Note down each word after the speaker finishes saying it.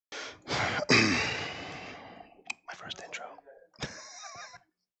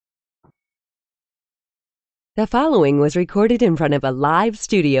The following was recorded in front of a live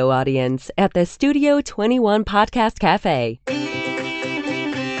studio audience at the Studio 21 Podcast Café.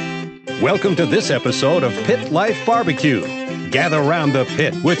 Welcome to this episode of Pit Life BBQ. Gather around the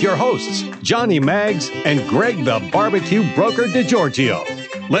pit with your hosts, Johnny Maggs and Greg the Barbecue Broker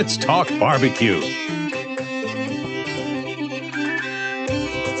DiGiorgio. Let's talk barbecue.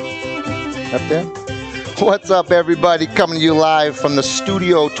 Up there? What's up, everybody? Coming to you live from the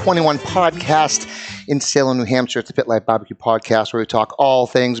Studio 21 Podcast in Salem, New Hampshire. It's the Pit Life BBQ Podcast, where we talk all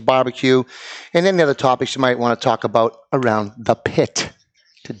things barbecue and any other topics you might want to talk about around the pit.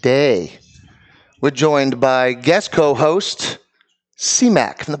 Today, we're joined by guest co-host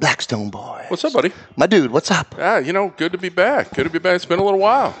C-Mac from the Blackstone Boys. What's up, buddy? My dude, what's up? Good to be back. Good to be back. It's been a little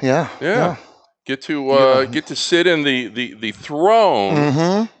while. Yeah. Get to sit in the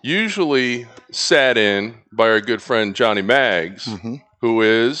throne, usually sat in by our good friend Johnny Maggs, who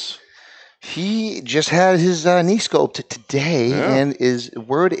is... He just had his knee scoped today, and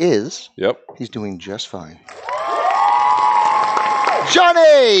word is he's doing just fine.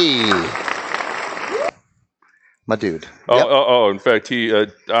 Johnny! My dude. In fact,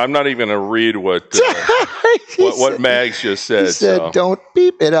 I'm not even going to read what Maggs just said. He said, don't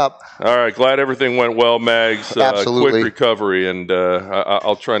beep it up. All right, glad everything went well, Maggs. Absolutely. Quick recovery, and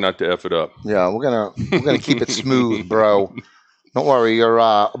I'll try not to F it up. Yeah, we're gonna keep it smooth, bro. Don't worry, your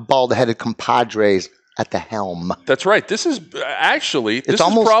bald-headed compadres at the helm. That's right. This is probably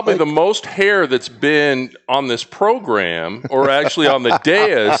like the most hair that's been on this program, or actually on the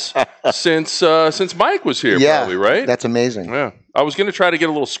dais, since Mike was here. Probably, right? That's amazing. Yeah, I was going to try to get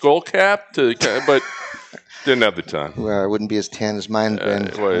a little skull cap but didn't have the time. Well, it wouldn't be as tan as mine been.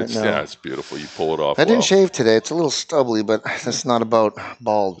 It's beautiful. You pull it off. I didn't shave today. It's a little stubbly, but that's not about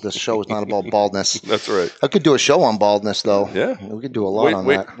bald. This show is not about baldness. That's right. I could do a show on baldness, though. Yeah. We could do a lot on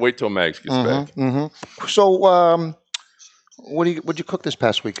that. Wait till Max gets back. So, what'd you cook this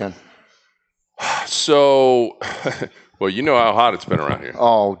past weekend? So, well, you know how hot it's been around here.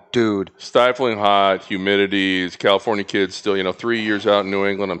 Oh, dude. Stifling hot, humidity. California kids still, 3 years out in New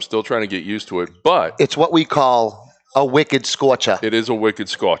England. I'm still trying to get used to it, but... It's what we call a wicked scorcher. It is a wicked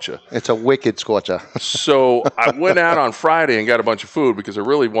scorcher. It's a wicked scorcher. So I went out on Friday and got a bunch of food because I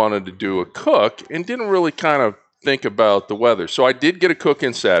really wanted to do a cook and didn't really kind of think about the weather. So I did get a cook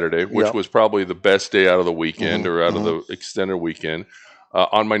in Saturday, which was probably the best day out of the weekend or out of the extended weekend,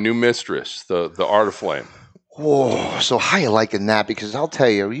 on my new mistress, the Art of Flame. Whoa, so how you liking that? Because I'll tell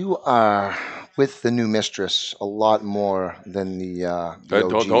you, you are with the new mistress a lot more than the OGs.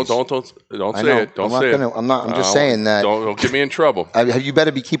 Don't say it. Don't say it. I'm just saying that. Don't get me in trouble. You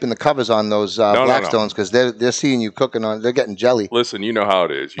better be keeping the covers on those Blackstones, because they're seeing you cooking on. They're getting jelly. Listen, you know how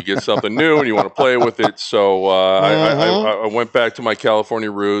it is. You get something new and you want to play with it. So I went back to my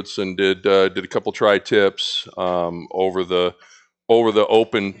California roots and did a couple tri-tips over the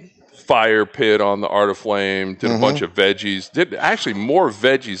open fire pit on the Art of Flame, did a bunch of veggies, did actually more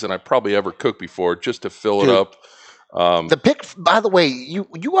veggies than I probably ever cooked before, just to fill it up. The pic, by the way,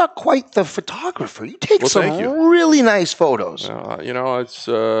 you are quite the photographer. You take really nice photos. It's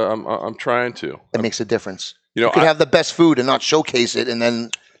I'm trying to. It makes a difference. You could have the best food and not showcase it, and then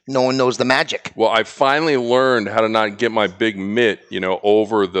no one knows the magic. Well, I finally learned how to not get my big mitt,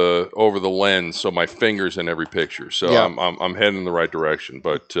 over the lens, so my fingers in every picture. So I'm heading in the right direction.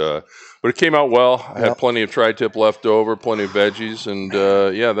 But it came out well. I had plenty of tri-tip left over, plenty of veggies, and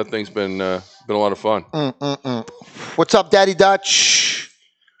that thing's been a lot of fun. What's up, Daddy Dutch?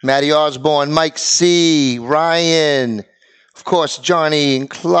 Matty Osborne, Mike C, Ryan, of course, Johnny and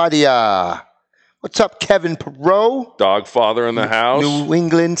Claudia. What's up, Kevin Perot? Dog father in the house. New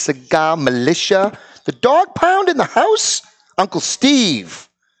England Cigar Militia. The Dog Pound in the house. Uncle Steve.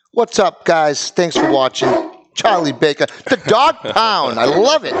 What's up, guys? Thanks for watching. Charlie Baker. The Dog Pound. I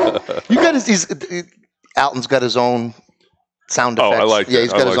love it. You got Alton's got his own sound effects. I like that. Yeah,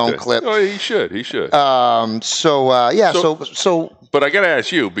 he's got his own clip. Oh, he should. So. But I got to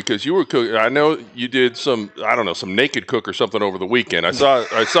ask you, because you were cooking. I know you did some naked cook or something over the weekend. I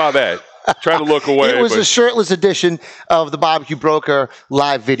saw that. Try to look away. It was a shirtless edition of the Barbecue Broker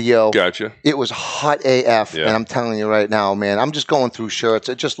live video. Gotcha. It was hot AF, and I'm telling you right now, man, I'm just going through shirts.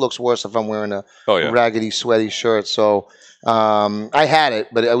 It just looks worse if I'm wearing a raggedy, sweaty shirt. So I had it,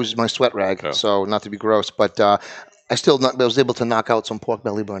 but it was my sweat rag, so not to be gross. But I was able to knock out some pork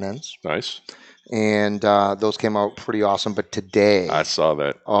belly burn ends. Nice. And those came out pretty awesome. But today... I saw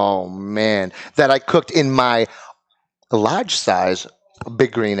that. Oh, man. That I cooked in my large size... A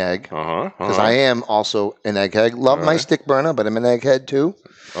big green egg, because I am also an egghead. Love my stick burner, but I'm an egghead too.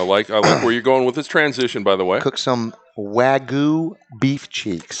 I like where you're going with this transition, by the way. Cook some Wagyu beef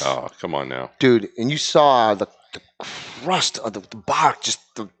cheeks. Oh, come on now. Dude, and you saw the crust of the bark, just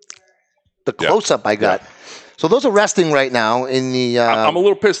the close-up I got. Yeah. So those are resting right now in the... I'm a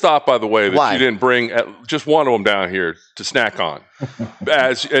little pissed off, by the way, that why? You didn't bring just one of them down here to snack on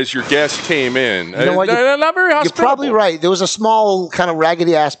as your guest came in. You know what? They're not very hospitable. You're probably right. There was a small kind of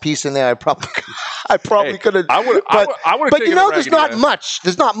raggedy-ass piece in there. I probably could have... I would have But you know, there's not much.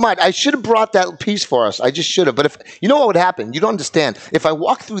 There's not much. I should have brought that piece for us. I just should have. But if you know what would happen? You don't understand. If I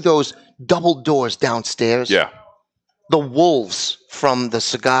walk through those double doors downstairs, the wolves from the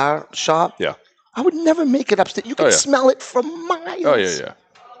cigar shop, I would never make it upstairs. You can smell it from miles. Oh,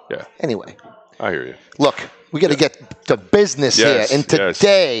 yeah. Anyway. I hear you. Look, we got to get to business here. And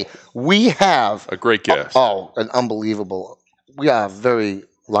today we have... a great guest. An unbelievable... We are very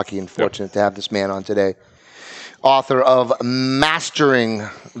lucky and fortunate to have this man on today. Author of Mastering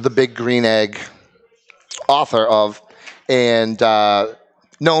the Big Green Egg. Author of... And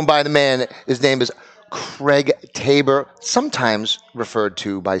known by the man, his name is Craig Tabor. Sometimes referred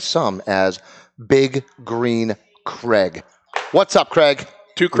to by some as... Big Green Craig. What's up, Craig?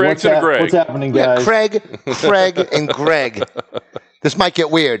 Two Craigs and a Greg. What's happening, guys? Yeah, Craig, and Greg. This might get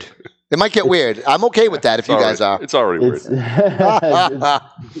weird. It might get weird. I'm okay with that if you guys are. It's already weird.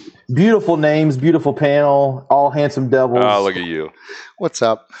 Beautiful names, beautiful panel, all handsome devils. Oh, look at you. What's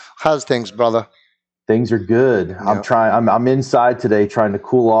up? How's things, brother? Things are good. Yeah. I'm inside today trying to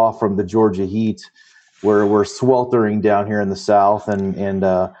cool off from the Georgia heat where we're sweltering down here in the South, and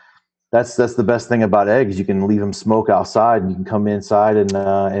that's the best thing about eggs. You can leave them smoke outside, and you can come inside and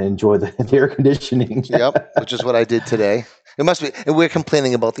enjoy the air conditioning. Yep, which is what I did today. It must be. And we're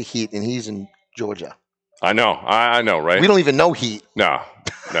complaining about the heat, and he's in Georgia. I know. I know, right? We don't even know heat. No.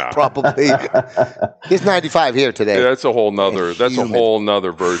 Probably. It's 95 here today. Yeah, that's a whole nother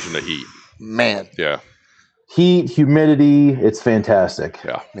version of heat. Man. Yeah. Heat, humidity, it's fantasking.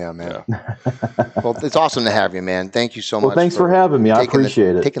 Yeah, man. Well, it's awesome to have you, man. Thank you so much. Well, thanks for having me. I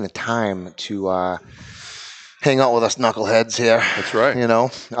appreciate it. Taking the time to hang out with us knuckleheads here. That's right. You know.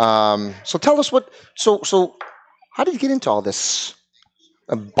 So tell us so how did you get into all this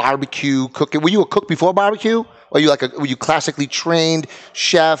barbecue cooking? Were you a cook before barbecue? Or were you classically trained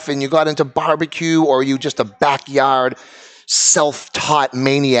chef and you got into barbecue, or are you just a backyard self-taught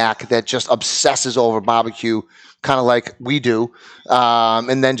maniac that just obsesses over barbecue, kind of like we do,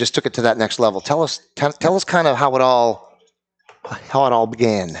 and then just took it to that next level? Tell us kind of how it all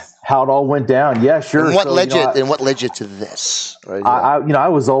began. How it all went down. Yeah, sure. And what led you to this? Right? I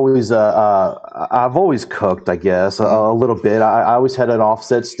was always I've always cooked, I guess, a little bit. I always had an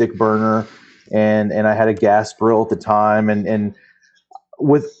offset stick burner, and I had a gas grill at the time, and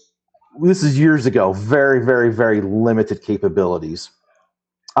this is years ago, very, very, very limited capabilities.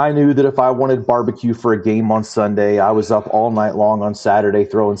 I knew that if I wanted barbecue for a game on Sunday, I was up all night long on Saturday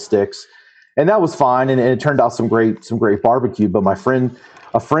throwing sticks, and that was fine. And it turned out some great barbecue. But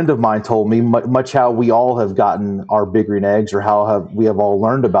a friend of mine told me much how we all have gotten our Big Green Eggs, or how we have all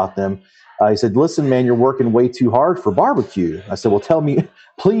learned about them. He said, "Listen, man, you're working way too hard for barbecue." I said, "Well,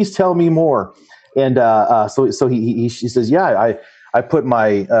 please tell me more." And so he says, "Yeah, I put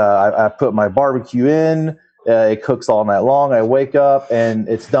my barbecue in. It cooks all night long. I wake up and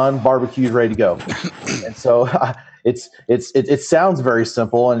it's done. Barbecue's ready to go." And so it sounds very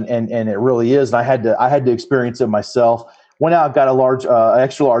simple, and it really is. And I had to experience it myself. Went out, got a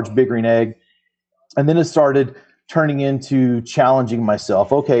extra large Big Green Egg, and then it started turning into challenging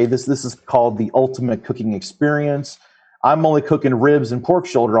myself. Okay, this is called the ultimate cooking experience. I'm only cooking ribs and pork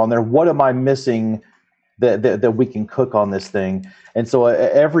shoulder on there. What am I missing that we can cook on this thing? And so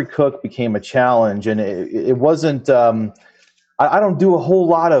every cook became a challenge, and it wasn't, I don't do a whole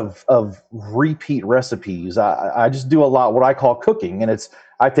lot of repeat recipes. I just do a lot what I call cooking, and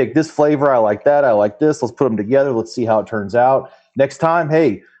I take this flavor, I like that, I like this, let's put them together, let's see how it turns out. Next time,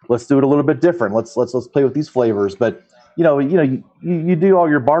 hey, let's do it a little bit different. Let's play with these flavors. But you do all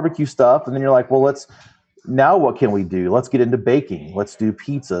your barbecue stuff, and then you're like, well, now what can we do? Let's get into baking. Let's do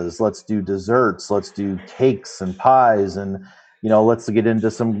pizzas. Let's do desserts. Let's do cakes and pies, and let's get into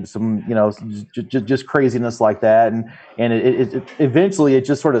some just craziness like that. And it eventually it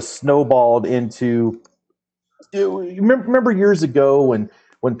just sort of snowballed into. Remember years ago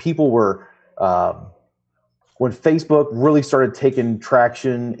when people were when Facebook really started taking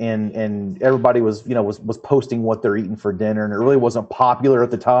traction, and everybody was posting what they're eating for dinner, and it really wasn't popular at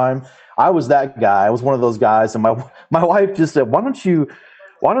the time. I was that guy. I was one of those guys, and my wife just said, why don't you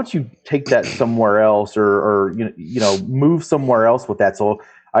take that somewhere else, or move somewhere else with that? So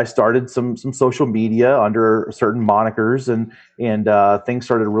I started some social media under certain monikers, and things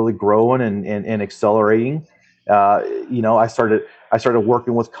started really growing and accelerating. I started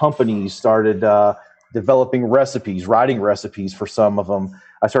working with companies, started developing recipes, writing recipes for some of them.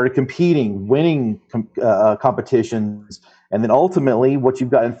 I started competing, winning competitions, and then ultimately, what you've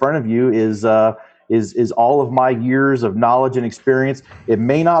got in front of you is all of my years of knowledge and experience. It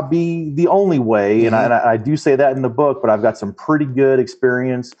may not be the only way, and I do say that in the book, but I've got some pretty good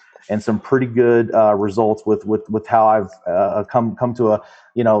experience and some pretty good results with how I've come to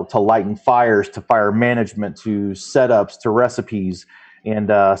to lighting fires, to fire management, to setups, to recipes. And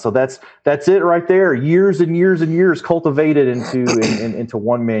so that's it right there. Years and years and years cultivated into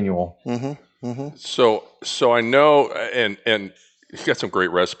one manual. So I know, and you got some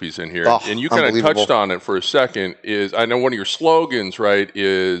great recipes in here, and you kind of touched on it for a second. Is I know one of your slogans, right?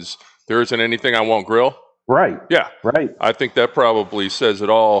 Is there isn't anything I won't grill. Right. Yeah. Right. I think that probably says it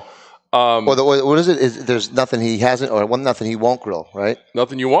all. What is it? There's nothing he hasn't, or nothing he won't grill, right?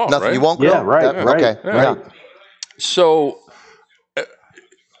 Nothing you won't. Nothing right? you won't grill. Yeah. Right. Right. Okay. Yeah. Yeah. So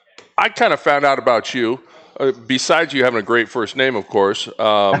I kind of found out about you. Besides you having a great first name, of course,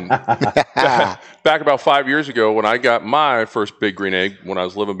 back about 5 years ago when I got my first Big Green Egg when I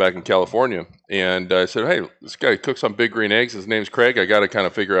was living back in California. And I said, hey, this guy cooks on Big Green Eggs. His name's Craig. I got to kind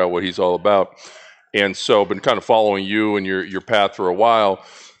of figure out what he's all about. And so I've been kind of following you and your path for a while.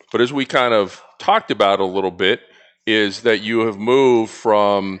 But as we kind of talked about a little bit, is that you have moved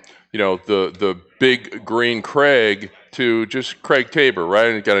from, the Big Green Craig to just Craig Tabor, right?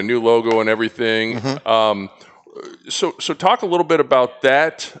 And you got a new logo and everything. So talk a little bit about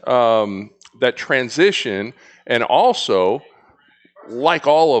that that transition, and also, like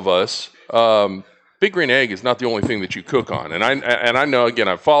all of us, Big Green Egg is not the only thing that you cook on. And I know, again,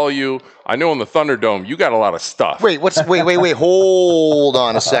 I follow you. I know in the Thunderdome you got a lot of stuff. Wait. Hold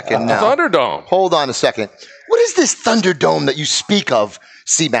on a second now. Thunderdome. Hold on a second. What is this Thunderdome that you speak of,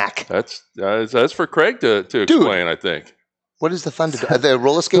 C-Mac? That's for Craig to explain, I think. What is the Thunderdome? Are there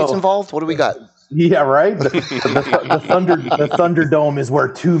roller skates involved? What do we got? Yeah, right. The Thunderdome is where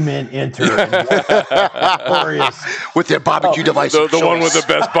two men enter. With their barbecue device. The one with the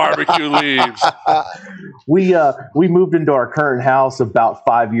best barbecue leaves. We moved into our current house about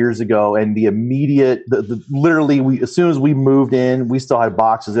 5 years ago, and literally as soon as we moved in, we still had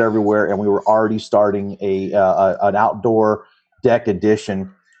boxes everywhere, and we were already starting an outdoor deck addition,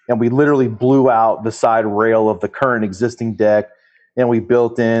 and we literally blew out the side rail of the current existing deck. And we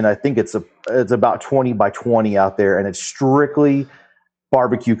built in, I think it's about 20 by 20 out there, and it's strictly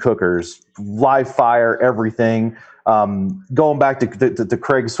barbecue cookers, live fire, everything. Going back to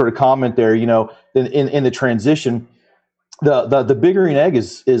Craig's sort of comment there, in the transition, the Big Green Egg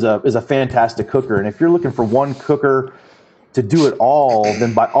is a fantastic cooker, and if you're looking for one cooker to do it all,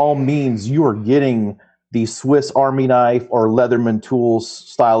 then by all means you are getting the Swiss Army knife or Leatherman Tools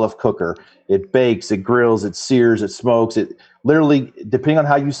style of cooker. It bakes, it grills, it sears, it smokes. It literally, depending on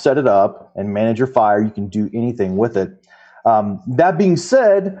how you set it up and manage your fire, you can do anything with it. That being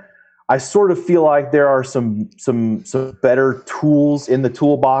said, I sort of feel like there are some better tools in the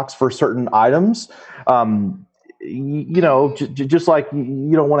toolbox for certain items. Just like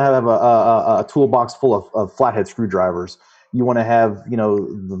you don't want to have a toolbox full of flathead screwdrivers. You want to have,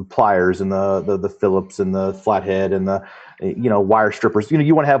 the pliers and the Phillips and the flathead and the, wire strippers.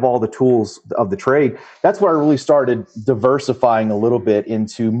 You want to have all the tools of the trade. That's where I really started diversifying a little bit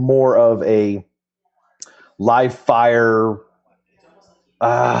into more of a live fire.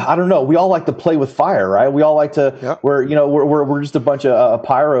 I don't know. We all like to play with fire, right? We all like to. Yep. We're just a bunch of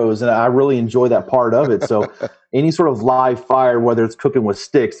pyros, and I really enjoy that part of it. So, any sort of live fire, whether it's cooking with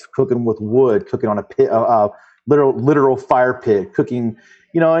sticks, cooking with wood, cooking on a pit. Literal fire pit, cooking,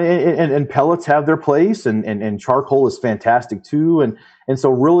 and pellets have their place, and charcoal is fantastic too. And so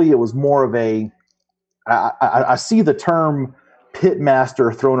really it was more of I see the term pit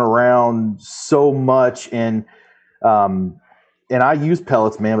master thrown around so much, and I use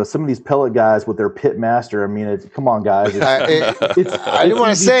pellets, man, but some of these pellet guys with their pit master, I mean, come on, guys. I didn't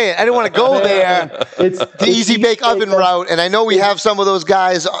want to say it. I didn't want to go there. It's the easy bake oven route. And I know we have some of those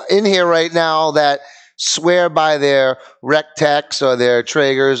guys in here right now that swear by their Rectex or their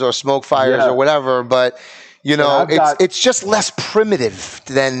Traegers or smoke fires or whatever, but it's just less primitive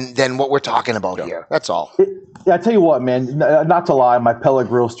than what we're talking about here. That's all. I tell you what, man, not to lie, my pellet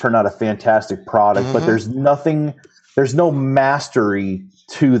grills turn out a fantastic product, but there's no mastery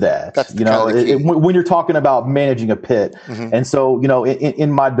to that. That's when you're talking about managing a pit. And so,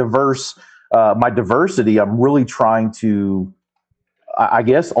 in my diversity, I'm really trying to, I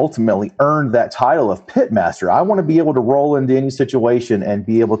guess, ultimately earn that title of pit master. I want to be able to roll into any situation and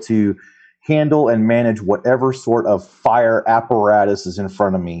be able to, handle and manage whatever sort of fire apparatus is in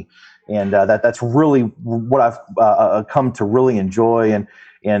front of me. And that's really what I've come to really enjoy. And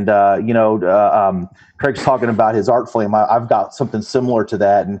Craig's talking about his art flame. I've got something similar to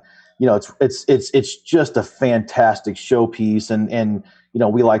that. And, it's just a fantastic showpiece. And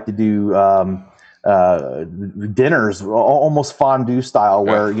we like to do dinners, almost fondue style,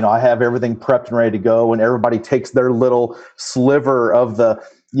 where I have everything prepped and ready to go, and everybody takes their little sliver of the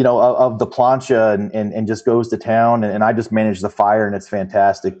of the plancha and just goes to town, and I just manage the fire, and it's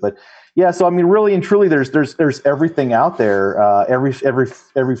fantastic. But yeah, so I mean, really and truly, there's everything out there,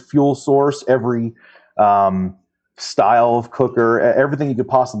 every fuel source, every style of cooker, everything you could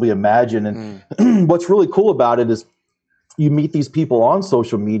possibly imagine. And what's really cool about it is you meet these people on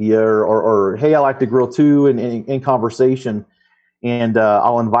social media or hey, I like to grill too, and in conversation, and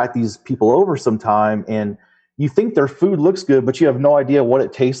I'll invite these people over sometime, and you think their food looks good, but you have no idea what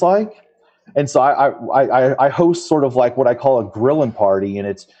it tastes like. And so I host sort of like what I call a grilling party, and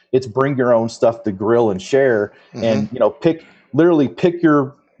it's bring your own stuff to grill and share, and pick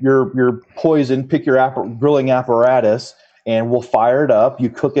your poison, pick your grilling apparatus, and we'll fire it up. You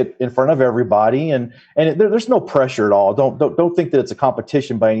cook it in front of everybody, and there's no pressure at all. Don't think that it's a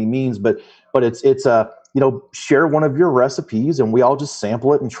competition by any means, but it's a share one of your recipes, and we all just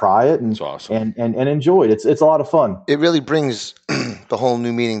sample it and try it, and awesome. and enjoy it. It's a lot of fun. It really brings the whole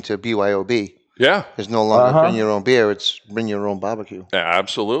new meaning to BYOB. Yeah, it's no longer bring your own beer; it's bring your own barbecue. Yeah,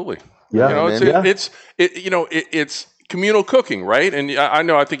 absolutely. Yeah, it's communal cooking, right? And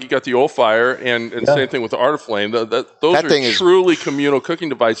I think you got the old fire, and same thing with the Art of Flame. Those are truly communal cooking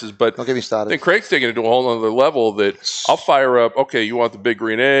devices. But don't get me started. I think Craig's taking it to a whole other level. That I'll fire up. Okay, you want the big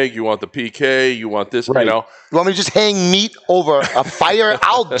green egg? You want the PK? You want this? Right. You want me to just hang meat over a fire?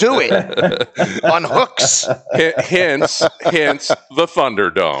 I'll do it on hooks. Hence the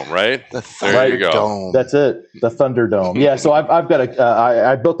Thunderdome, right? The Thunderdome. That's it. The Thunderdome. Yeah. So I've got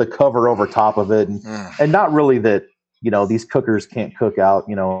I built a cover over top of it, and not really that. These cookers can't cook out,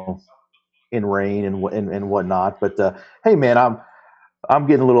 in rain and whatnot. But hey, man, I'm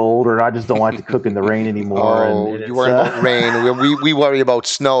getting a little older, and I just don't like to cook in the rain anymore. Oh, you worry about rain. We worry about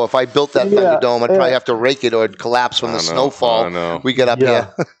snow. If I built that Thunderdome, I'd probably have to rake it or it'd collapse from the snowfall we get up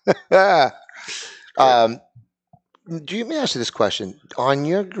here. May I ask you this question? On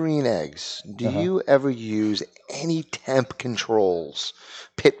your green eggs, do you ever use any temp controls?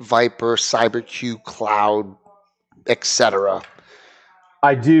 Pit Viper, CyberQ, Cloud, etc.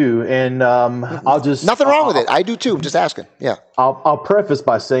 I do, and I'll just nothing wrong with it. I do too. I'm just asking. Yeah. I'll preface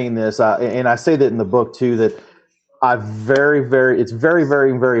by saying this, and I say that in the book too, that it's very, very,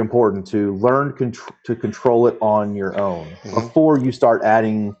 very important to learn to control it on your own before you start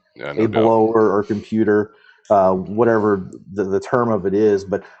adding a blower or computer, whatever the term of it is.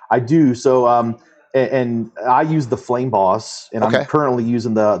 But I do so. And I use the Flame Boss, and I'm currently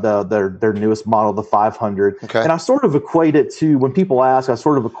using their newest model, the 500. Okay. And I sort of equate it to, when people ask, I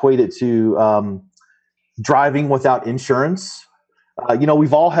sort of equate it to driving without insurance.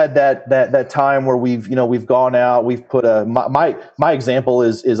 We've all had that time where we've gone out, we've put my example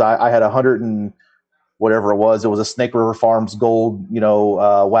is I had 100 and whatever it was a Snake River Farms Gold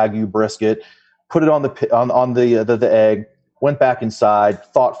Wagyu brisket, put it on the egg. Went back inside,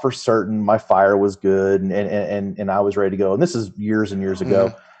 thought for certain my fire was good, and I was ready to go. And this is years and years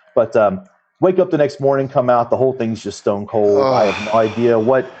ago. But wake up the next morning, come out, the whole thing's just stone cold. I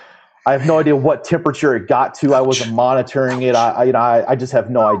have no idea what temperature it got to. I wasn't monitoring it. I just have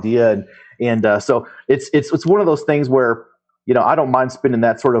no idea. And so it's one of those things where I don't mind spending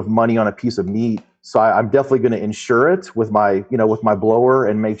that sort of money on a piece of meat. So I'm definitely going to insure it with my blower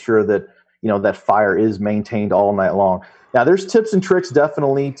and make sure that that fire is maintained all night long. Now, there's tips and tricks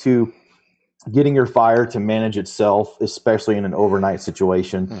definitely to getting your fire to manage itself, especially in an overnight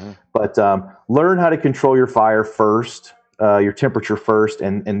situation. But learn how to control your fire first, your temperature first,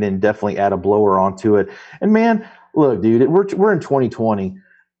 and then definitely add a blower onto it. And man, look, dude, we're in 2020.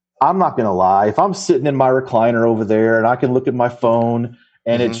 I'm not going to lie. If I'm sitting in my recliner over there and I can look at my phone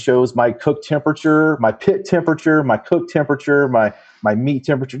and it shows my cook temperature, my pit temperature, my cook temperature, my meat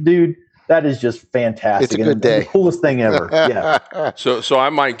temperature, dude, that is just fantastic. It's a good day. The coolest thing ever. Yeah. So I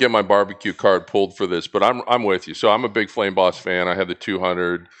might get my barbecue card pulled for this, but I'm with you. So I'm a big Flame Boss fan. I had the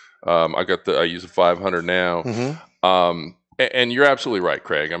 200. I use the 500 now. And you're absolutely right,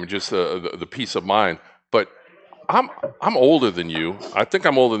 Craig. I mean, just the peace of mind. But I'm older than you. I think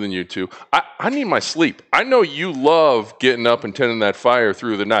I'm older than you too. I need my sleep. I know you love getting up and tending that fire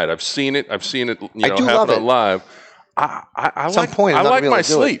through the night. I've seen it. Happen live. I like my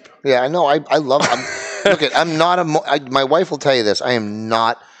sleep. Yeah, I know. I love. Look, I'm not my wife will tell you this. I am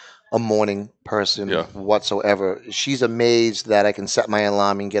not a morning person Yeah. whatsoever. She's amazed that I can set my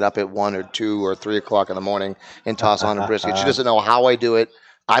alarm and get up at 1 or 2 or 3 o'clock in the morning and toss on a brisket. She doesn't know how I do it.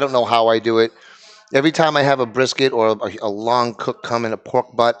 I don't know how I do it. Every time I have a brisket or a long cook coming, a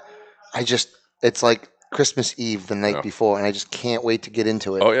pork butt, it's like Christmas Eve the night before, and I just can't wait to get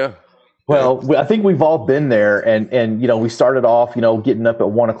into it. Oh, yeah. Well, I think we've all been there, and we started off, getting up at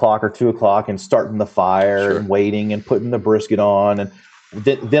 1 o'clock or 2 o'clock and starting the fire and waiting and putting the brisket on, and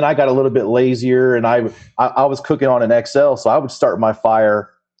then I got a little bit lazier, and I was cooking on an XL, so I would start my fire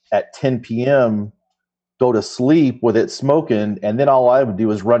at 10 p.m., go to sleep with it smoking, and then all I would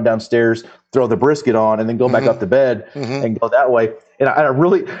do is run downstairs, throw the brisket on, and then go back up to bed and go that way. And I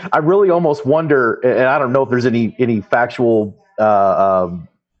really almost wonder, and I don't know if there's any factual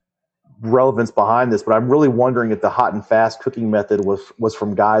relevance behind this, but I'm really wondering if the hot and fast cooking method was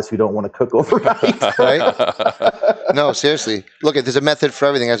from guys who don't want to cook overnight. Right? No, seriously. Look, there's a method for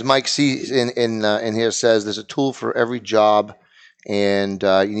everything. As Mike C in here says, there's a tool for every job, and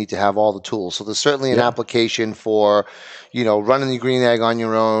you need to have all the tools. So there's certainly an application for, running the green egg on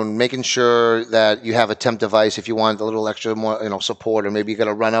your own, making sure that you have a temp device if you want a little extra more, support, or maybe you got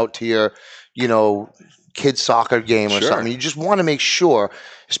to run out to your, kids soccer game or something. You just want to make sure,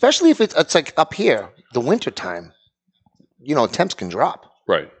 especially if it's like up here, the winter time, temps can drop.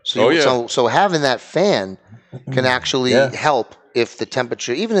 Right. So, so having that fan can actually help if the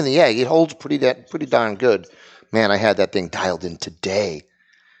temperature, even in the egg, it holds pretty darn good. Man, I had that thing dialed in today,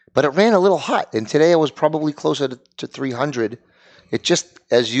 but it ran a little hot, and today it was probably closer to 300. It just,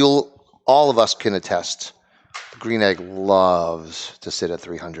 as all of us can attest, the green egg loves to sit at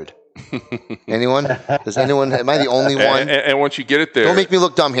 300. Anyone? Does anyone? Am I the only one? And once you get it there, don't make me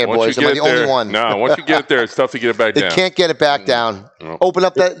look dumb here, boys. Am I the only one? No, once you get it there, it's tough to get it back down. It can't get it back down. No. Open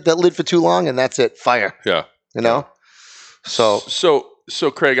up that lid for too long, and that's it. Fire. Yeah.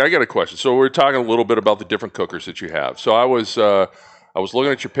 So, Craig, I got a question. So we're talking a little bit about the different cookers that you have. So I was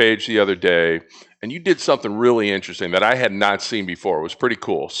looking at your page the other day, and you did something really interesting that I had not seen before. It was pretty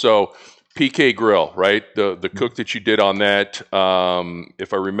cool. So PK Grill, right? The cook that you did on that,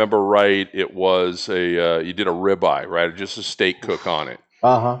 if I remember right, it was you did a ribeye, right? Just a steak cook on it.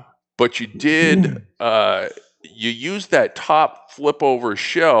 But you did you used that top flip over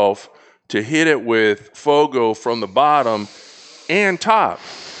shelf to hit it with Fogo from the bottom and top.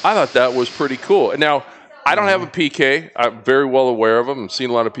 I thought that was pretty cool. Now, I don't have a PK. I'm very well aware of them. I've seen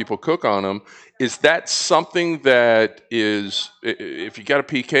a lot of people cook on them. Is that something that is, if you got a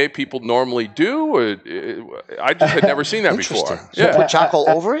PK, people normally do? I just had never seen that before. So you put charcoal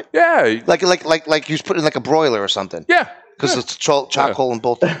over it? Yeah. Like you put it in like a broiler or something? Yeah. Because it's charcoal in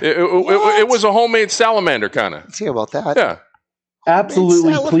both. It was a homemade salamander kind of. Let's hear about that. Yeah.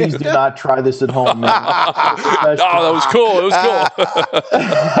 Absolutely, please do not try this at home, man. That was cool. It was cool.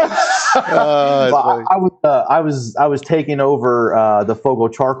 I was taking over the Fogo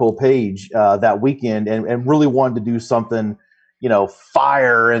charcoal page that weekend, and really wanted to do something,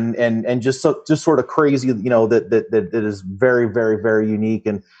 fire and just sort of crazy, that is very, very, very unique,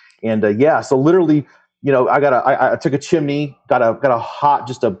 and so literally, I took a chimney, got a hot,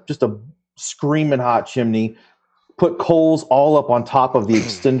 just a screaming hot chimney. Put coals all up on top of the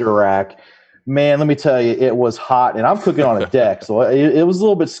extender rack. Man, let me tell you, it was hot, and I'm cooking on a deck, so it was a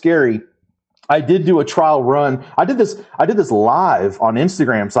little bit scary. I did do a trial run. I did this live on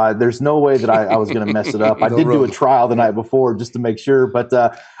Instagram, so there's no way that I was going to mess it up. I did do a trial the night before just to make sure, but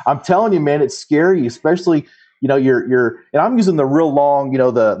I'm telling you, man, it's scary, especially you're and I'm using the real long,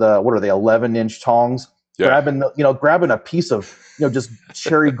 the what are they, 11-inch tongs. Yeah. Grabbing a piece of, just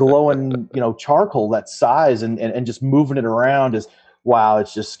cherry glowing, charcoal that size and just moving it around is, wow,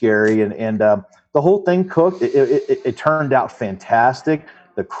 it's just scary. And the whole thing cooked. It turned out fantastic.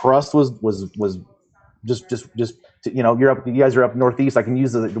 The crust was just you guys are up northeast. I can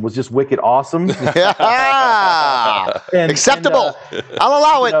use it. It was just wicked awesome. Yeah. Acceptable. I'll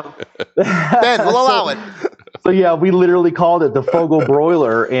allow it. Ben, we'll allow it. So yeah, we literally called it the Fogo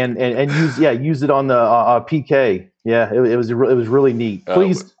broiler and use it on the PK. Yeah, it was really neat.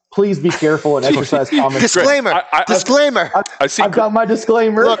 Please be careful and exercise common sense. Disclaimer. Disclaimer. I've got my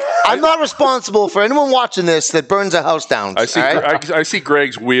disclaimer. Look, I'm not responsible for anyone watching this that burns a house down. I see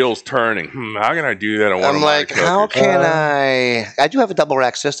Greg's wheels turning. How can I do that on one of my cookers? How can I? I do have a double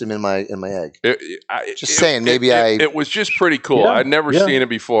rack system in my egg. It was just pretty cool. Yeah, I'd never seen it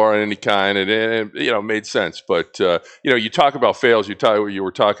before in any kind, and it made sense. But you talk about fails. You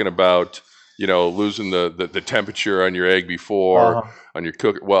were talking about losing the temperature on your egg before on your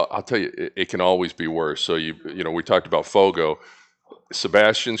cooker. Well, I'll tell you, it can always be worse. So we talked about Fogo.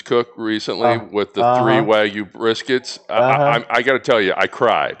 Sebastian's cooked recently with the 3 Wagyu briskets. I got to tell you, I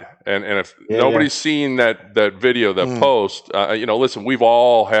cried. And if nobody's seen that video, that post, listen, we've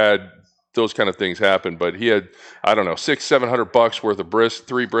all had those kind of things happen, but he had, I don't know, $600-700 worth of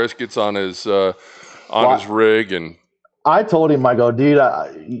 3 briskets on his his rig. And I told him, I go, dude,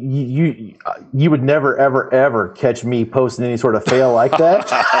 you would never, ever, ever catch me posting any sort of fail like that.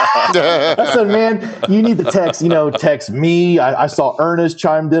 I said, man, you need to text me. I saw Ernest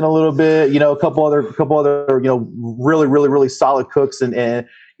chimed in a little bit, a couple other, really, really, really solid cooks. And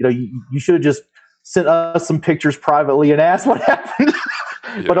you should have just sent us some pictures privately and asked what happened.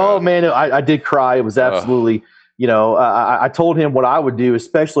 But, oh, man, I did cry. It was absolutely, I told him what I would do,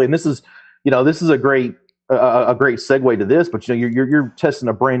 especially, and this is a great segue to this, but you're testing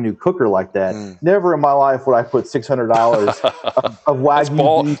a brand new cooker like that. Never in my life would I put $600 of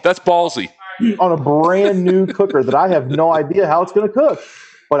Wagyu beef. That's ballsy on a brand new cooker that I have no idea how it's going to cook.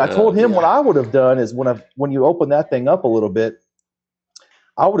 But I told him what I would have done is when you open that thing up a little bit,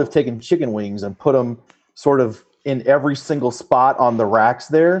 I would have taken chicken wings and put them sort of in every single spot on the racks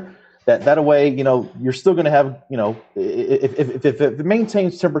there. That way, you're still going to have, if it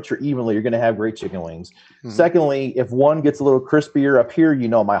maintains temperature evenly, you're going to have great chicken wings. Mm-hmm. Secondly, if one gets a little crispier up here,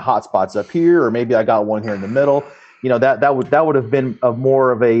 my hot spot's up here, or maybe I got one here in the middle. That would have been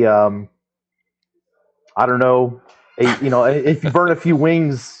more of a, I don't know, if you burn a few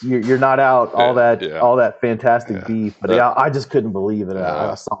wings, you're not out all that fantastic beef. But I just couldn't believe it.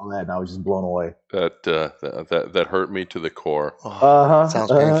 I saw that and I was just blown away. That hurt me to the core.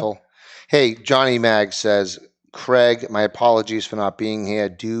 Sounds painful. Hey, Johnny Mag says, Craig, my apologies for not being here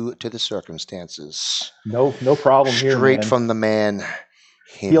due to the circumstances. No problem here, Straight from the man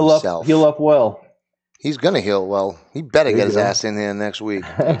himself. Heal up well. He's going to heal well. He better get his ass in here next week.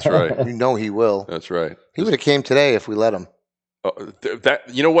 That's right. You know he will. That's right. He would have came today if we let him.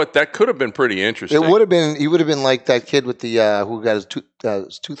 That could have been pretty interesting. It would have been. He would have been like that kid with the who got his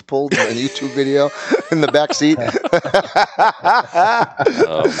tooth pulled in the YouTube video in the back seat.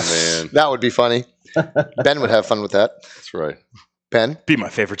 Oh man, that would be funny. Ben would have fun with that. That's right. Ben, be my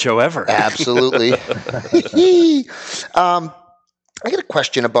favorite show ever. Absolutely. I got a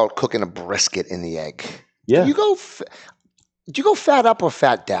question about cooking a brisket in the egg. Yeah. Do you go fat up or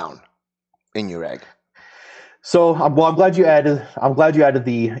fat down in your egg? So I'm glad you added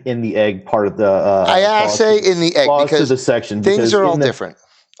the in the egg part of the. I say in the egg because the section things are all different.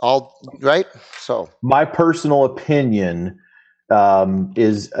 All right. So my personal opinion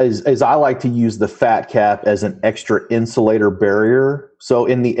is I like to use the fat cap as an extra insulator barrier. So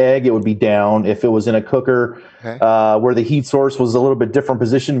in the egg it would be down. If it was in a cooker where the heat source was a little bit different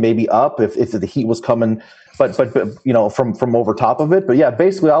position, maybe up if the heat was coming, but from over top of it. But yeah,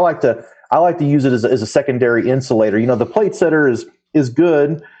 basically I like to use it as a secondary insulator. The plate setter is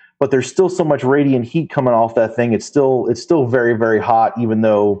good, but there's still so much radiant heat coming off that thing. It's still very, very hot, even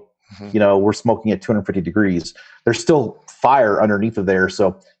though, we're smoking at 250 degrees. There's still fire underneath of there.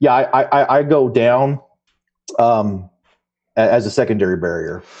 So yeah, I go down as a secondary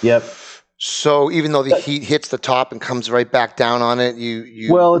barrier. Yep. So even though the heat hits the top and comes right back down on it,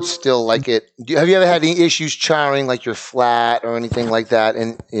 it's still like it. Have you ever had any issues charring, like your flat or anything like that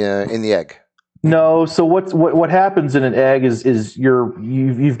in the egg? No. So what happens in an egg is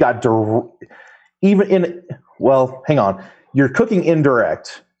you've got hang on. You're cooking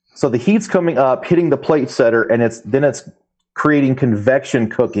indirect. So the heat's coming up, hitting the plate setter, and it's creating convection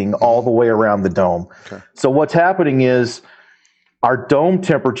cooking all the way around the dome. Okay. So what's happening is our dome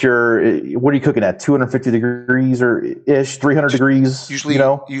temperature, what are you cooking at? 250 degrees or ish, 300 degrees?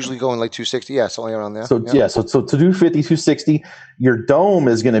 Usually going like 260. Yeah, something around there. So so to do 50, 260, your dome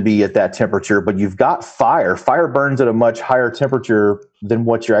is going to be at that temperature, but you've got fire. Fire burns at a much higher temperature than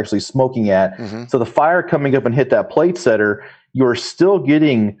what you're actually smoking at. Mm-hmm. So the fire coming up and hit that plate setter, you're still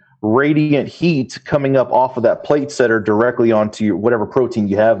getting radiant heat coming up off of that plate setter directly onto whatever protein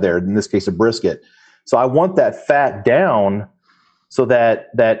you have there, in this case a brisket. So I want that fat down so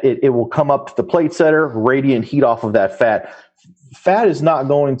that it will come up to the plate setter, radiant heat off of that fat. Fat is not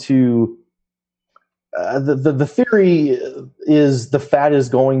going to the theory is the fat is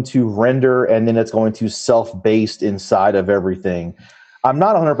going to render and then it's going to self-baste inside of everything. I'm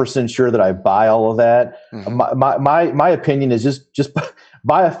not 100% sure that I buy all of that. Mm-hmm. My opinion is just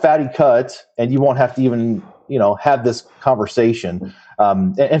buy a fatty cut and you won't have to even have this conversation.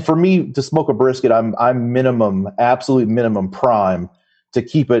 And for me to smoke a brisket, I'm absolute minimum prime to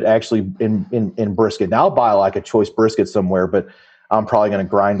keep it actually in brisket. Now I'll buy like a choice brisket somewhere, but I'm probably going to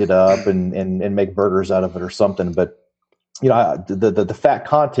grind it up and make burgers out of it or something. But the fat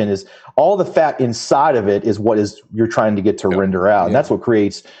content is all the fat inside of it is what you're trying to get to render out. And that's what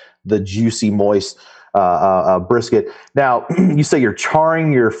creates the juicy, moist brisket. Now, you say you're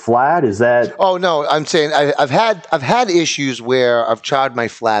charring your flat. Is that? Oh no, I'm saying I've had issues where I've charred my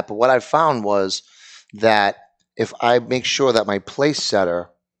flat, but what I found was that if I make sure that my place setter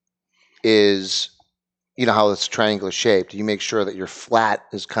is, you know how it's triangular shaped, you make sure that your flat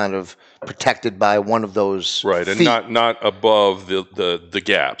is kind of protected by one of those right, feet. and not above the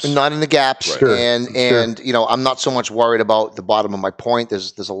gaps, not in the gaps, right. Sure. and you know, I'm not so much worried about the bottom of my point.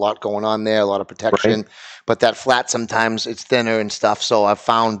 There's a lot going on there, a lot of protection, Right. but that flat sometimes it's thinner and stuff. So I've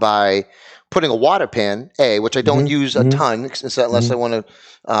found by putting a water pan, which I don't use a ton, unless I want to,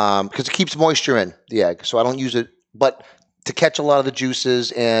 because it keeps moisture in the egg, so I don't use it, but to catch a lot of the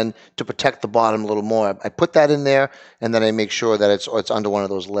juices and to protect the bottom a little more, I put that in there, and then I make sure that it's under one of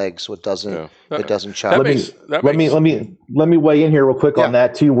those legs, so it doesn't char. Let me weigh in here real quick on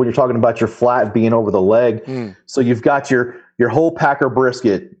that too. When you're talking about your flat being over the leg, so you've got your whole packer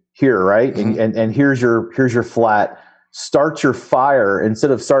brisket here, right? And here's your flat. Start your fire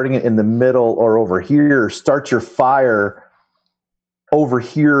instead of starting it in the middle or over here. Start your fire over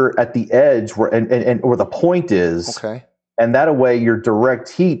here at the edge where the point is. Okay. And that way, your direct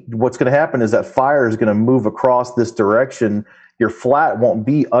heat, what's going to happen is that fire is going to move across this direction. Your flat won't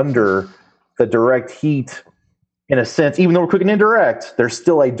be under the direct heat in a sense. Even though we're cooking indirect, there's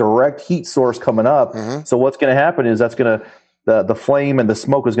still a direct heat source coming up. So what's going to happen is the flame and the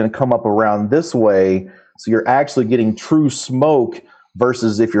smoke is going to come up around this way. So you're actually getting true smoke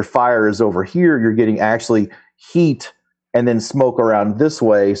versus if your fire is over here, you're getting actually heat and then smoke around this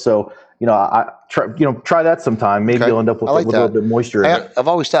way. So, try that sometime. Maybe you'll end up with a little bit of moisture in it. I've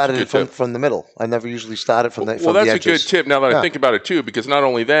always started it from the middle. I never usually started from the edges. Well, that's a good tip now that I think about it too, because not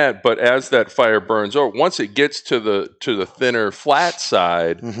only that, but as that fire burns over, once it gets to the thinner flat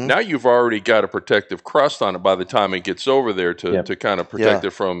side, now you've already got a protective crust on it by the time it gets over there to kind of protect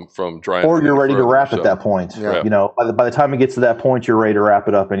it from drying. Or you're ready to wrap at that point. Yeah. You know, by the time it gets to that point, you're ready to wrap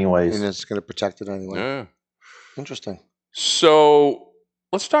it up anyways. And it's going to protect it anyway. Yeah. Interesting. So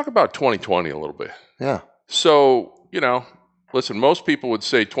let's talk about 2020 a little bit. Yeah. So, listen, most people would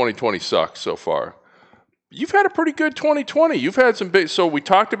say 2020 sucks so far. You've had a pretty good 2020. You've had some big, so we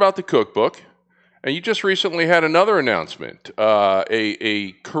talked about the cookbook, and you just recently had another announcement,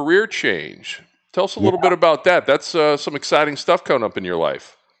 a career change. Tell us a little bit about that. That's some exciting stuff coming up in your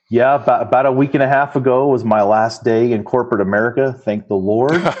life. Yeah, about a week and a half ago was my last day in corporate America. Thank the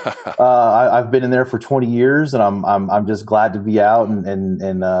Lord. I've been in there for 20 years, and I'm just glad to be out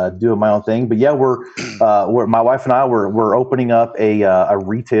and doing my own thing. But yeah, we're my wife and I we're opening up a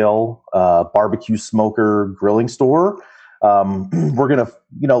retail barbecue smoker grilling store. We're gonna,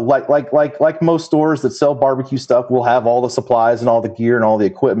 like most stores that sell barbecue stuff, we'll have all the supplies and all the gear and all the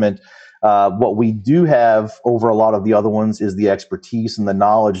equipment. What we do have over a lot of the other ones is the expertise and the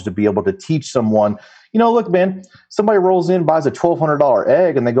knowledge to be able to teach someone, look, man, somebody rolls in, buys a $1,200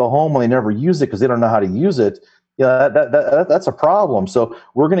 egg and they go home and they never use it because they don't know how to use it. That's a problem. So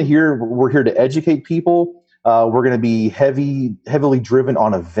we're here to educate people. We're going to be heavily driven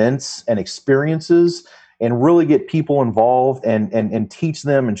on events and experiences and really get people involved and teach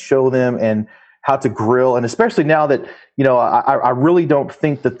them and show them and how to grill. And especially now that, I really don't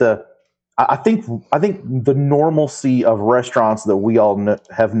think that I think the normalcy of restaurants that we all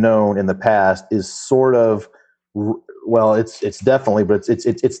have known in the past is sort of, well, it's definitely, but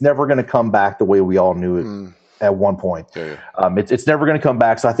it's never going to come back the way we all knew it at one point. Yeah. It's never going to come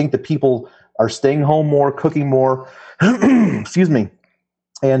back. So I think the people are staying home more, cooking more. Excuse me.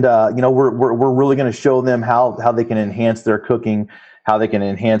 And we're really going to show them how they can enhance their cooking, how they can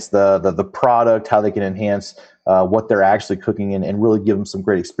enhance the product, how they can enhance what they're actually cooking and really give them some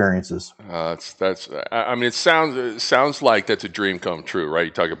great experiences. It sounds like that's a dream come true, right?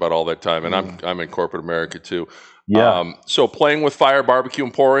 You talk about all that time, and I'm in corporate America too. Yeah. So Playing with Fire Barbecue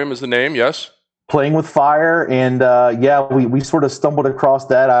Emporium is the name, yes? Playing with Fire, and we sort of stumbled across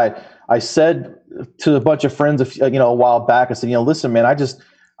that. I said to a bunch of friends, a while back, I said, listen, man, I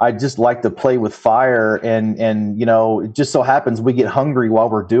just like to play with fire, and it just so happens we get hungry while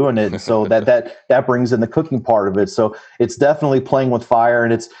we're doing it, and so that brings in the cooking part of it. So it's definitely playing with fire,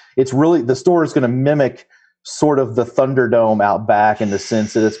 and it's really, the store is going to mimic sort of the Thunderdome out back in the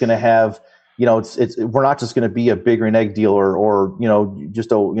sense that it's going to have, we're not just going to be a Big Green Egg dealer or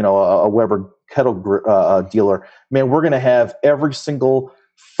just a Weber kettle dealer. Man, we're going to have every single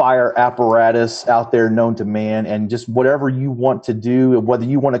fire apparatus out there known to man, and just whatever you want to do, whether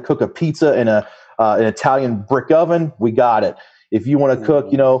you want to cook a pizza in an Italian brick oven, we got it. If you want to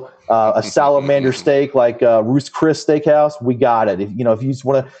cook, a salamander steak like Ruth's Chris Steakhouse, we got it. If you just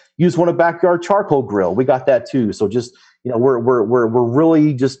want to use a backyard charcoal grill, we got that too. So just we're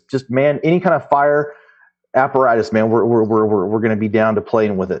really just man, any kind of fire apparatus, man. We're going to be down to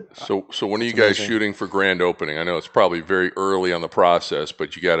playing with it. So when are you guys shooting for grand opening? I know it's probably very early on the process,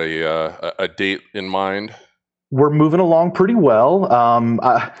 but you got a date in mind? We're moving along pretty well.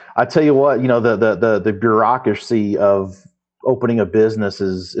 I tell you what, the bureaucracy of opening a business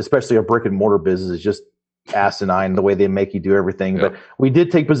is, especially a brick and mortar business, is just asinine the way they make you do everything. Yep. But we did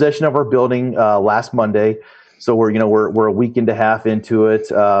take possession of our building last Monday. So we're a week and a half into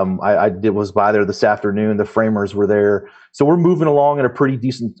it. I was by there this afternoon. The framers were there, so we're moving along at a pretty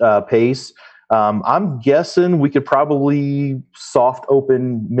decent pace. I'm guessing we could probably soft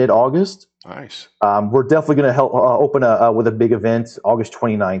open mid-August. Nice. We're definitely going to help open with a big event August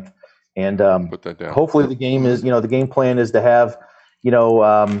 29th, and put that down. Hopefully the game plan is to have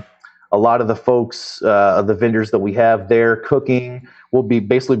a lot of the folks, the vendors that we have there cooking. We'll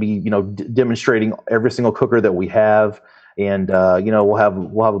basically be demonstrating every single cooker that we have, and we'll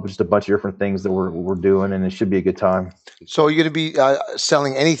have just a bunch of different things that we're doing, and it should be a good time. So you're going to be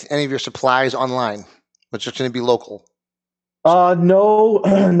selling any of your supplies online? It's just going to be local? No,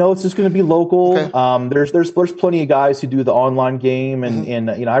 it's just going to be local. Okay. There's plenty of guys who do the online game, and Mm-hmm.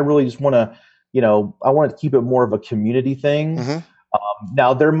 and I really just want to I want to keep it more of a community thing. Mm-hmm.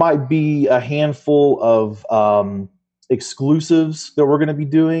 Now there might be a handful of exclusives that we're going to be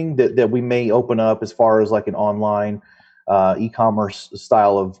doing that we may open up as far as like an online e-commerce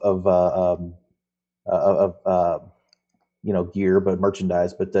style of gear, but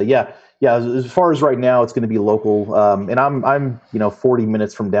merchandise. But yeah. As far as right now, it's going to be local, and I'm 40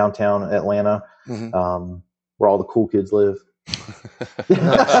 minutes from downtown Atlanta, Mm-hmm. where all the cool kids live.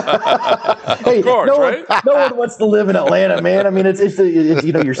 Hey, of course, right? No one wants to live in Atlanta, man. I mean, it's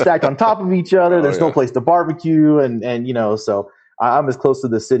you're stacked on top of each other. There's no place to barbecue, and so I'm as close to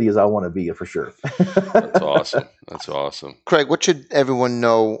the city as I want to be, for sure. That's awesome. Craig, what should everyone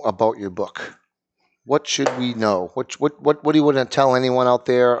know about your book? What should we know? What do you want to tell anyone out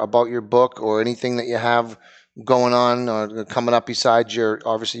there about your book, or anything that you have going on or coming up besides your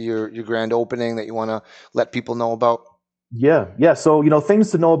grand opening that you want to let people know about? Yeah. So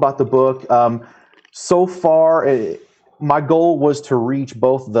things to know about the book. So far, my goal was to reach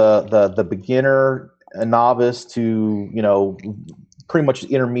both the beginner, a novice, to pretty much the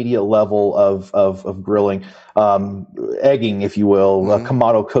intermediate level of grilling, egging, if you will, Mm-hmm.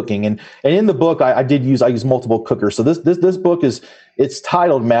 Kamado cooking. And in the book, I use multiple cookers. So this book it's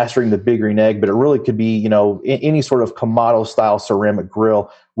titled Mastering the Big Green Egg, but it really could be any sort of Kamado style ceramic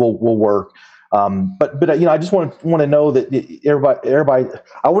grill will work. But I just want to know that everybody.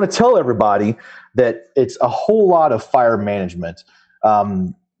 I want to tell everybody that it's a whole lot of fire management.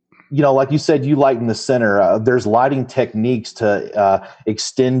 Like you said, you light in the center. There's lighting techniques to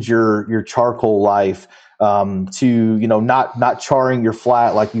extend your charcoal life, to not charring your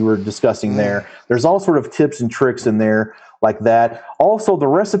flat like you were discussing there. There's all sort of tips and tricks in there like that. Also, the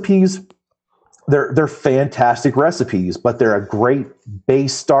recipes. They're fantastic recipes, but they're a great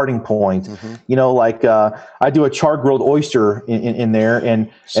base starting point. Mm-hmm. I do a char grilled oyster in there, and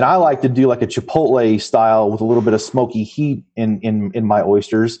I like to do like a chipotle style with a little bit of smoky heat in my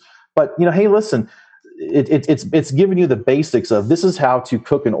oysters. But hey, listen, it's giving you the basics of this is how to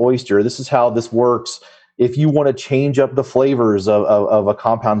cook an oyster. This is how this works. If you want to change up the flavors of a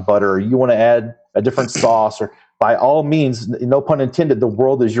compound butter, or you want to add a different sauce, or by all means, no pun intended, the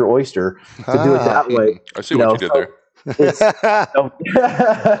world is your oyster to do it that way. I see what you did there.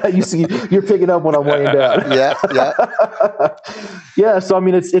 You see, you're picking up when I'm laying down. Yeah. So I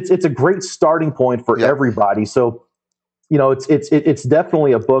mean, it's a great starting point for everybody. So it's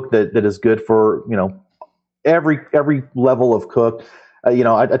definitely a book that is good for every level of cook.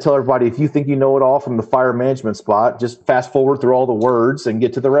 I tell everybody, if you think you know it all from the fire management spot, just fast forward through all the words and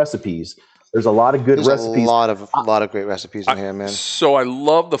get to the recipes. There's a lot of good recipes. A lot of great recipes in here, man. So I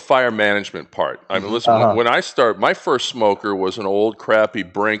love the fire management part. I mean, listen, when I my first smoker was an old crappy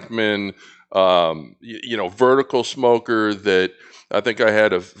Brinkman, vertical smoker that I think I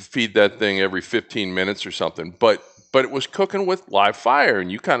had to feed that thing every 15 minutes or something. But it was cooking with live fire,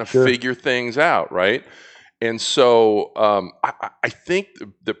 and you kind of figure things out, right? And so I think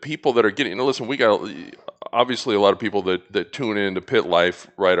the people that are getting, listen, we got obviously a lot of people that tune into Pit Life,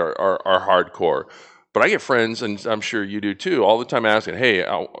 right, are hardcore. But I get friends, and I'm sure you do too, all the time asking, hey,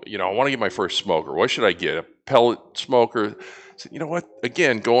 I want to get my first smoker. What should I get? A pellet smoker? So, you know what?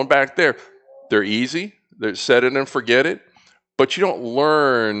 Again, going back there, they're easy. They're set it and forget it. But you don't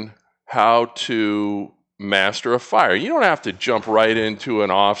learn how to master a fire. You don't have to jump right into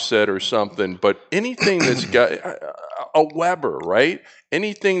an offset or something, but anything that's got a Weber, right?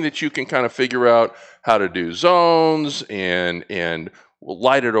 Anything that you can kind of figure out how to do zones and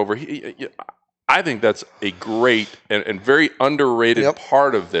light it over here. I think that's a great and very underrated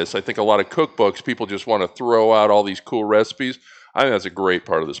part of this. I think a lot of cookbooks, people just want to throw out all these cool recipes. I think that's a great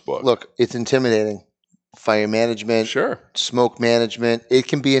part of this book. Look, it's intimidating. Fire management, smoke management. It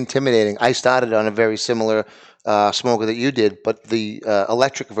can be intimidating. I started on a very similar smoker that you did, but the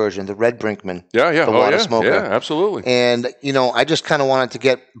electric version, the Red Brinkman. The water smoker. Yeah, absolutely. And, I just kind of wanted to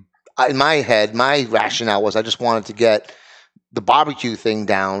get, in my head, my rationale was I just wanted to get the barbecue thing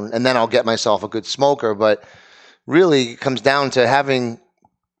down, and then I'll get myself a good smoker. But really, it comes down to having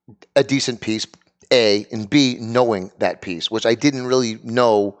a decent piece, A, and B, knowing that piece, which I didn't really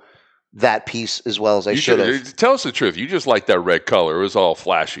know that piece as well as I should have. Tell us the truth. You just like that red color. It was all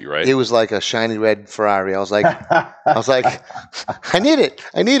flashy, right? It was like a shiny red Ferrari. I was like, I need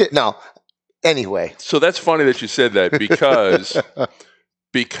it. No. Anyway. So that's funny that you said that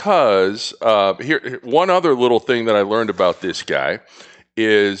because here, one other little thing that I learned about this guy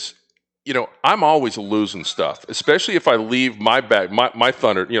is, I'm always losing stuff, especially if I leave my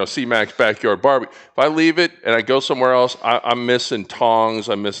Thunder, C-Mac's backyard barbecue. If I leave it and I go somewhere else, I'm missing tongs,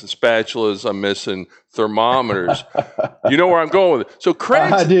 I'm missing spatulas, I'm missing thermometers. You know where I'm going with it. So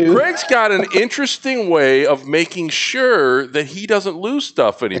Craig's got an interesting way of making sure that he doesn't lose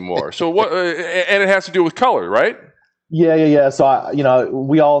stuff anymore. So what? And it has to do with color, right? Yeah. So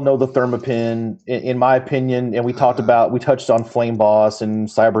we all know the Thermopin, in my opinion, and we touched on Flame Boss and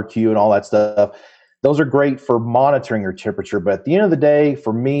Cyber Q and all that stuff. Those are great for monitoring your temperature, but at the end of the day,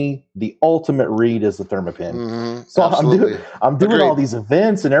 for me, the ultimate read is the Thermopin. Mm-hmm. So I'm doing all these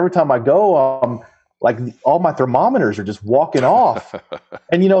events, and every time I go, like all my thermometers are just walking off.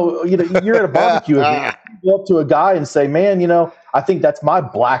 And you're at a barbecue event, you go up to a guy and say, "Man, I think that's my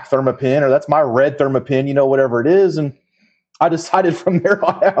black Thermopin or that's my red Thermopin, whatever it is." And I decided from there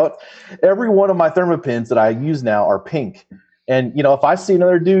on out, every one of my Thermopins that I use now are pink. And, if I see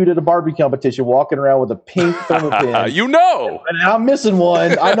another dude at a barbecue competition walking around with a pink Thermopin, and I'm missing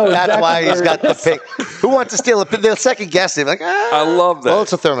one, I know that's exactly why he's got the pink. Who wants to steal a pin? They'll second guess him. Like, I love that. Well,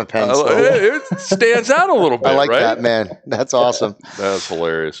 it's a Thermopin. It stands out a little bit, I like right? that, man. That's awesome. That's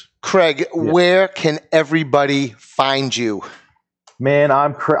hilarious. Craig, where can everybody find you? Man,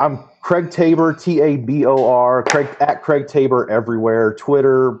 I'm Craig Tabor, Tabor, at Craig Tabor everywhere,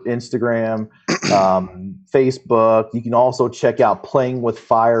 Twitter, Instagram, Facebook. You can also check out Playing with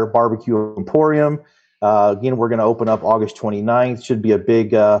Fire Barbecue Emporium. Again, we're going to open up August 29th. Should be a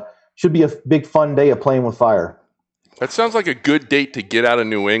big fun day of Playing with Fire. That sounds like a good date to get out of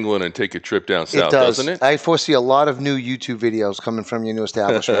New England and take a trip down south, doesn't it? I foresee a lot of new YouTube videos coming from your new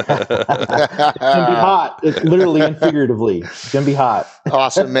establishment. It's going to be hot. It's literally and figuratively. It's going to be hot.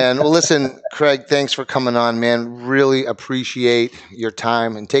 Awesome, man. Well, listen, Craig, thanks for coming on, man. Really appreciate your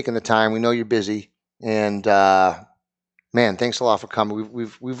time and taking the time. We know you're busy. And, man, thanks a lot for coming.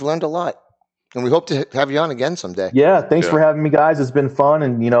 We've learned a lot. And we hope to have you on again someday. Yeah, thanks for having me, guys. It's been fun,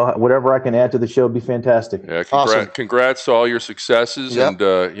 and whatever I can add to the show would be fantastic. Yeah, congrats to all your successes, and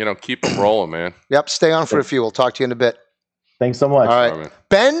keep them rolling, man. Yep, stay on for a few. We'll talk to you in a bit. Thanks so much. All right,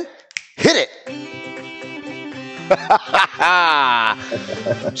 Ben, hit it.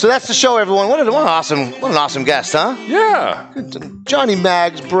 So that's the show, everyone. What an awesome guest, huh? Yeah, Johnny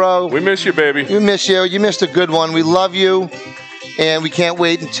Mags, bro. We miss you, baby. We miss you. You missed a good one. We love you. And we can't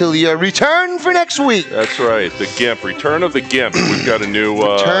wait until your return for next week. That's right. The GIMP. Return of the GIMP. We've got a new...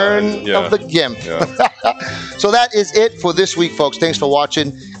 Return of the GIMP. Yeah. So that is it for this week, folks. Thanks for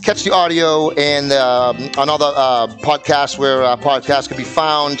watching. Catch the audio and on all the podcasts where podcasts can be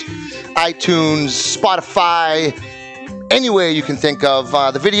found. iTunes, Spotify, anywhere you can think of.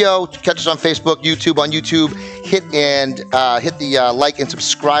 The video, catch us on Facebook, YouTube. On YouTube, hit the like and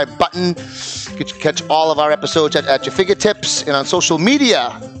subscribe button. You can catch all of our episodes at your fingertips. And on social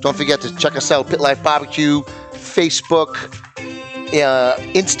media, don't forget to check us out, Pit Life BBQ, Facebook,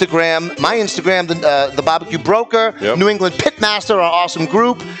 Instagram, my Instagram, the Barbecue Broker, New England Pitmaster, our awesome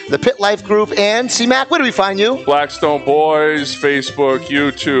group, the Pit Life group, and C-Mac, where do we find you? Blackstone Boys, Facebook,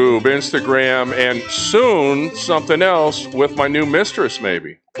 YouTube, Instagram, and soon something else with my new mistress,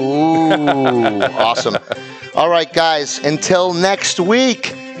 maybe. Ooh, awesome. All right, guys, until next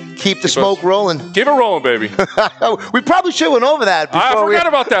week, keep the smoke rolling. Keep it rolling, baby. We probably should have went over that. I forgot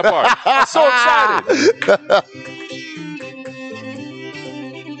about that part. I'm so excited.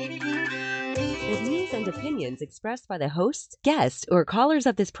 Opinions expressed by the hosts, guests, or callers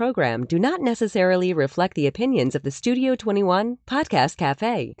of this program do not necessarily reflect the opinions of the Studio 21 Podcast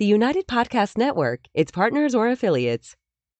Café, the United Podcast Network, its partners, or affiliates.